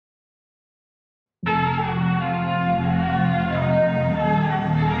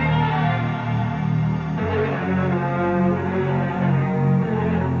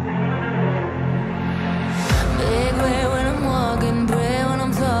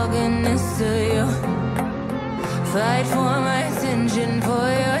Fight for my attention, for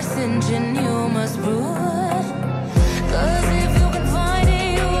your ascension, you must prove. 'Cause if you can find it,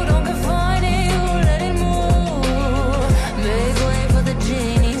 you don't confine it, you let it move. Make way for the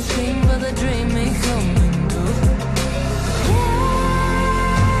genie, scream for the dream, may come and go.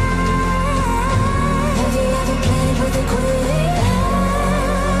 Have you ever played with a queen?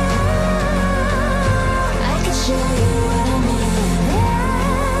 I can show you what I mean.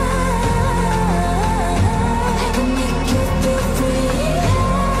 I can make you feel free.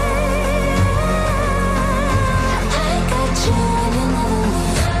 I got you when you never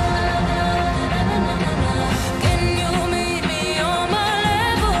leave. Can you meet me on my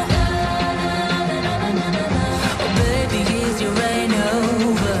level? Oh baby, is your reign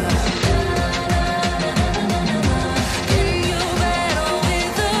over? Can you battle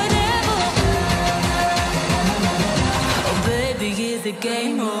with the devil? Oh baby, is the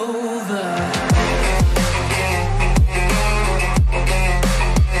game over?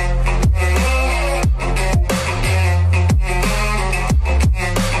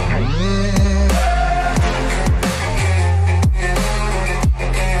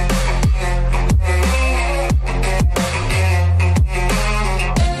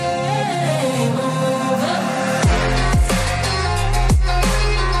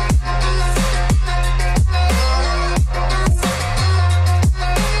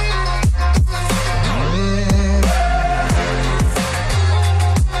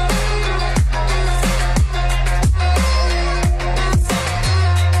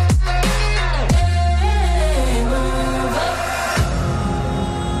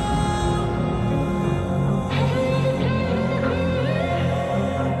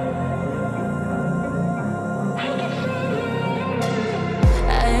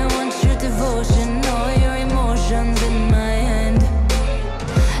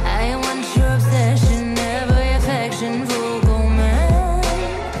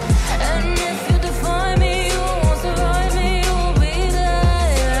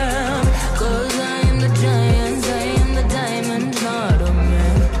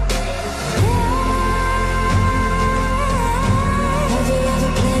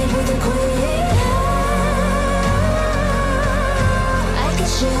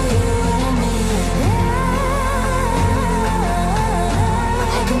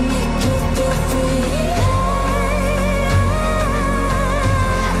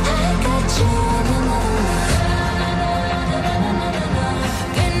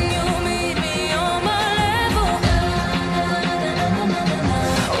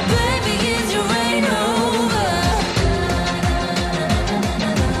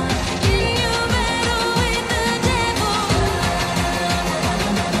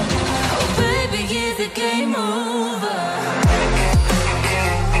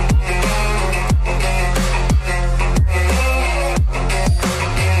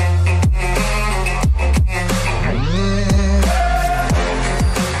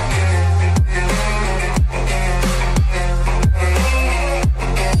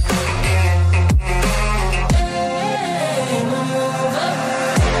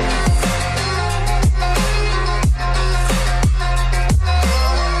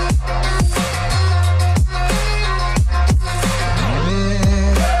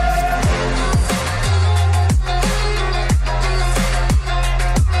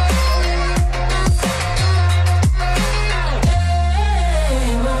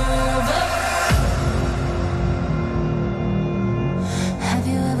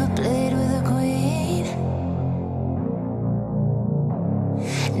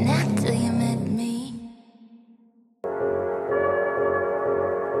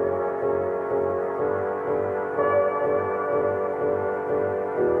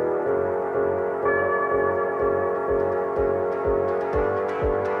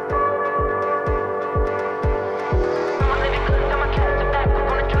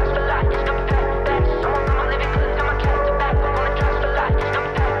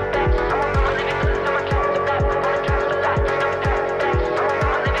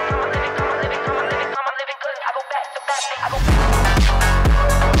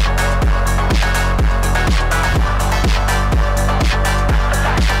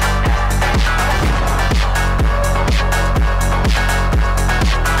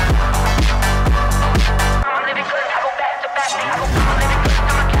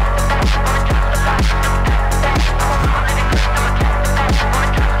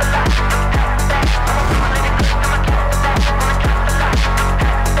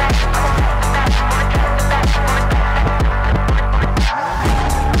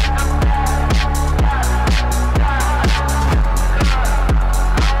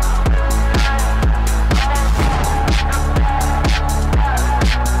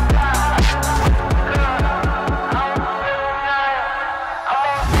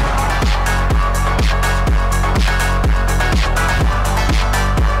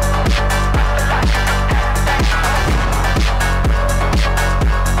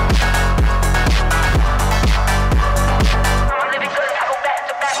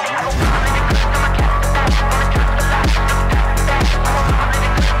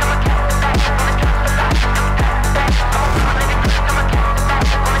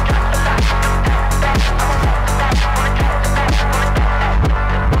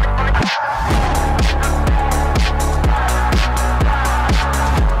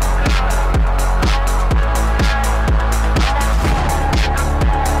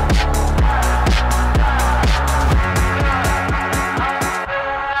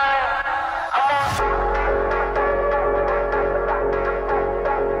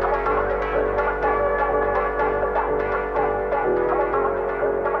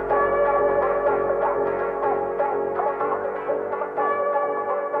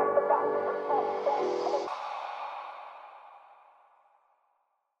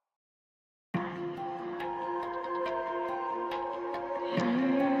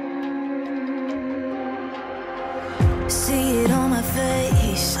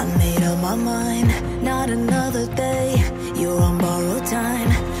 place. I made up my mind, not another day. You're on borrowed time,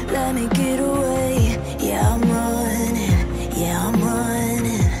 let me get away. Yeah, I'm running, yeah, I'm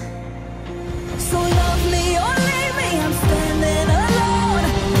running. So love me or leave me, I'm standing alone.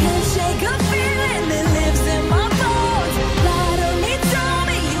 Can't shake a feeling that lives in my bones. Lie to me, tell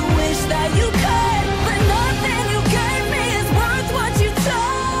me you wish that you could, but nothing you gave me is worth what you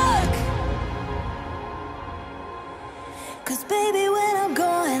took. 'Cause baby, when I'm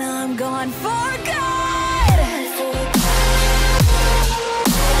gone for good.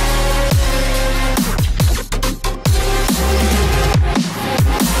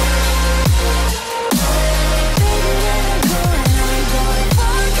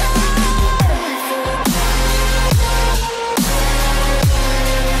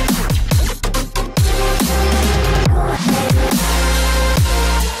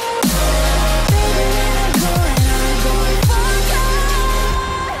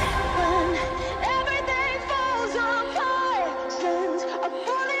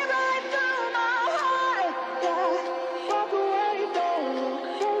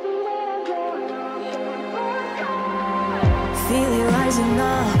 Feel it rising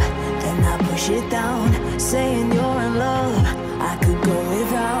up, then I push it down, saying you're in love.